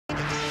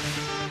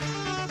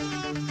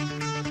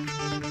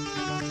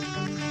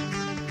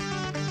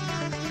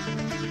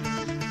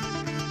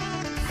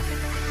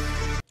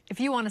If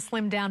you want to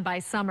slim down by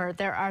summer,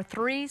 there are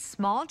 3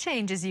 small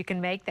changes you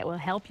can make that will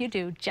help you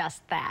do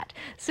just that.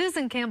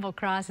 Susan Campbell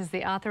Cross is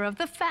the author of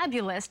The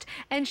Fabulist,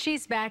 and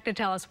she's back to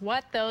tell us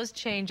what those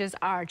changes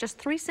are. Just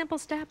 3 simple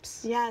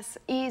steps. Yes,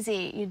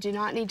 easy. You do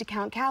not need to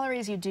count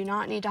calories. You do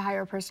not need to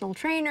hire a personal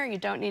trainer. You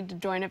don't need to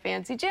join a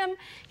fancy gym.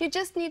 You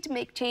just need to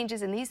make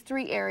changes in these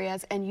 3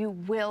 areas, and you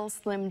will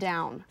slim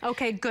down.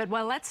 Okay, good.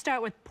 Well, let's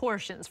start with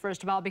portions,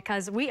 first of all,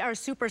 because we are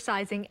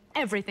supersizing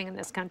everything in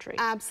this country.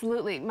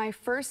 Absolutely. My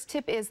first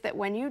tip is that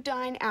when you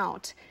dine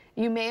out,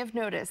 you may have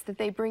noticed that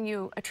they bring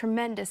you a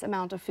tremendous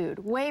amount of food,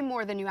 way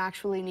more than you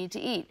actually need to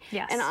eat.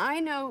 Yes. And I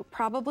know,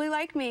 probably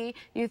like me,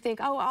 you think,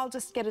 oh, I'll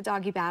just get a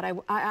doggy bag.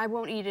 I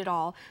won't eat it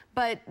all.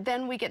 But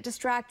then we get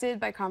distracted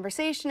by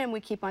conversation and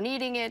we keep on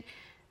eating it.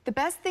 The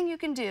best thing you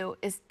can do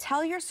is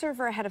tell your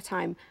server ahead of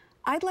time,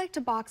 I'd like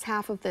to box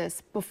half of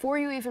this before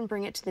you even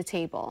bring it to the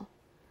table.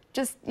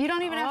 Just, you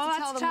don't even have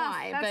to tell them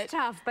why. That's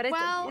tough, but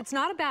it's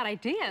not a bad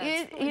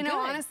idea. You know,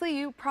 honestly,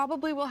 you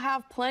probably will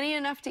have plenty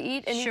enough to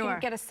eat, and you can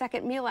get a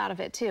second meal out of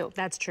it, too.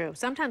 That's true.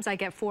 Sometimes I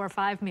get 4 or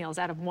 5 meals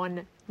out of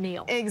 1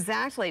 meal.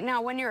 Exactly.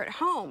 Now, when you're at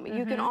home,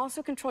 you can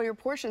also control your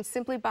portions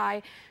simply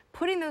by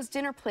putting those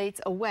dinner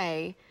plates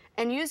away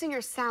and using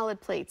your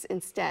salad plates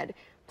instead.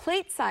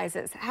 Plate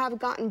sizes have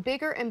gotten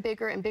bigger and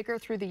bigger and bigger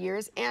through the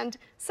years, and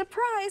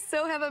surprise,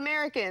 so have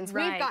Americans.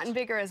 Right. We've gotten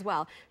bigger as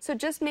well. So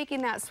just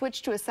making that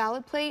switch to a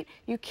salad plate,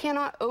 you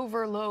cannot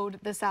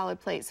overload the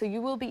salad plate, so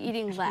you will be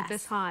eating less.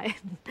 This high.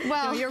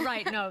 Well, no, you're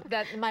right. No,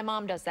 my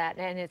mom does that,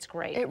 and it's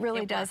great. It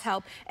really does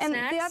help. And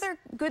snacks? The other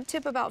good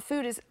tip about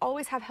food is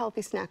always have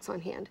healthy snacks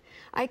on hand.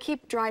 I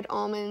keep dried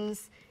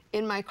almonds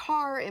in my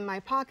car, in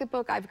my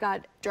pocketbook. I've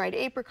got dried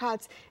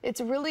apricots.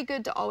 It's really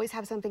good to always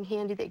have something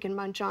handy that you can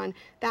munch on.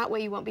 That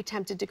way you won't be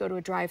tempted to go to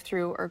a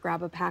drive-thru or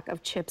grab a pack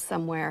of chips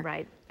somewhere.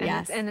 Right.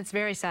 Yes. And it's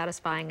very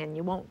satisfying, and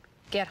you won't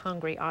get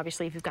hungry,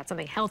 obviously. If you've got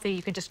something healthy,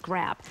 you can just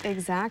grab.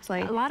 Exactly.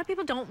 A lot of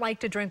people don't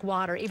like to drink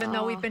water, even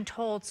though we've been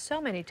told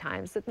so many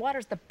times that water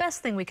is the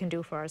best thing we can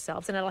do for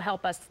ourselves, and it'll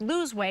help us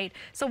lose weight.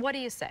 So what do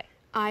you say?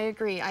 I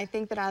agree. I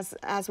think that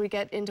as we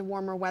get into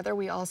warmer weather,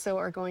 we also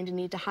are going to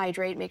need to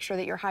hydrate, make sure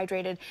that you're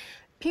hydrated.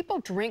 People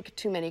drink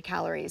too many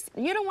calories.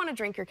 You don't want to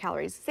drink your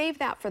calories. Save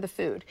that for the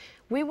food.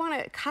 We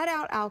want to cut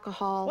out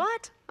alcohol.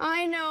 What?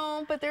 I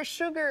know, but there's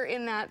sugar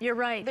in that. You're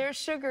right. There's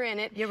sugar in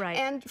it. You're right.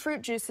 And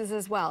fruit juices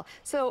as well.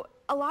 So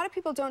a lot of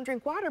people don't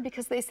drink water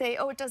because they say,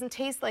 oh, it doesn't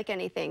taste like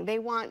anything. They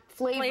want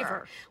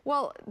flavor.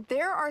 Well,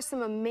 there are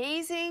some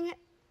amazing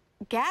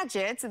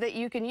gadgets that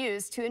you can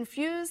use to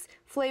infuse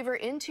flavor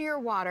into your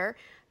water.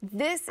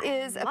 This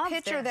is a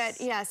pitcher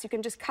that, yes, you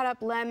can just cut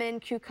up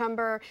lemon,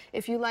 cucumber.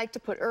 If you like to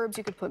put herbs,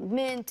 you could put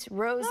mint,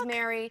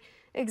 rosemary. Look.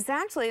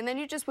 Exactly. And then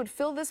you just would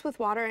fill this with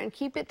water and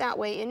keep it that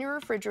way in your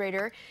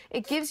refrigerator.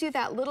 It gives you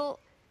that little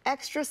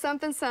extra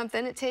something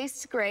something. It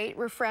tastes great,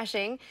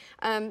 refreshing.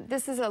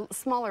 This is a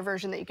smaller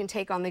version that you can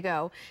take on the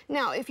go.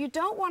 Now, if you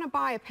don't want to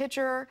buy a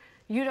pitcher,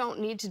 you don't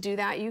need to do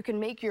that. You can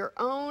make your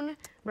own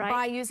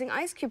by using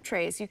ice cube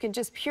trays. You can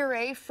just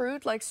puree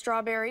fruit like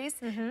strawberries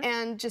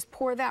and just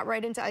pour that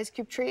right into ice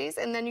cube trays,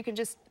 and then you can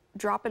just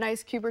drop an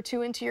ice cube or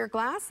 2 into your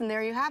glass, and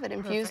there you have it,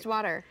 infused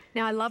water.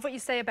 Now, I love what you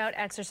say about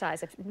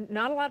exercise.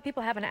 Not a lot of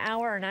people have an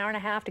hour or an hour and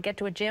a half to get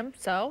to a gym,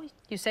 so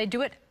you say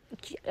do it.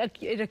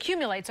 It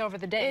accumulates over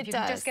the day. You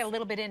can just get a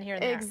little bit in here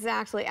and there.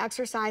 Exactly.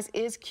 Exercise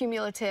is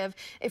cumulative.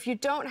 If you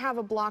don't have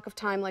a block of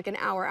time, like an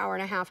hour, hour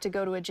and a half to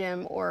go to a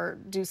gym or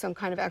do some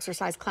kind of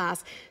exercise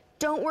class,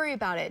 don't worry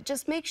about it.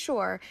 Just make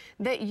sure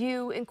that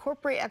you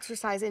incorporate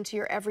exercise into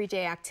your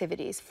everyday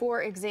activities.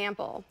 For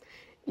example,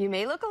 you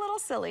may look a little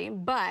silly,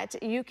 but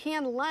you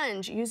can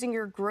lunge using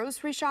your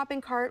grocery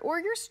shopping cart or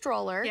your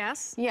stroller.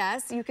 Yes.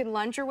 Yes, you can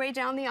lunge your way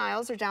down the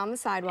aisles or down the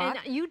sidewalk.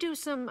 And you do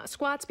some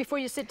squats before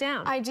you sit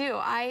down. I do.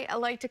 I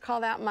like to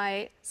call that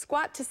my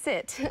squat to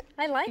sit.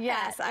 I like that.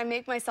 Yes, I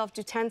make myself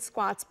do 10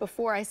 squats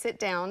before I sit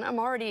down. I'm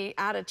already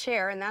at a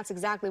chair, and that's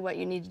exactly what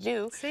you need to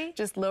do. See?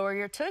 Just lower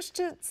your tush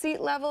to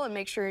seat level and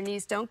make sure your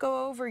knees don't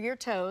go over your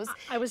toes.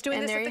 I was doing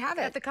this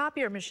at the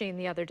copier machine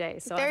the other day.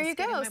 So there you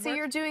go. See,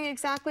 you're doing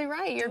exactly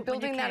right. You're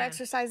building that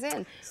exercise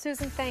in.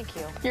 Susan, thank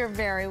you. You're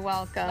very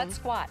welcome. Let's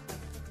squat.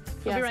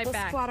 Yes, We'll be right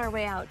back. We'll squat our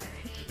way out.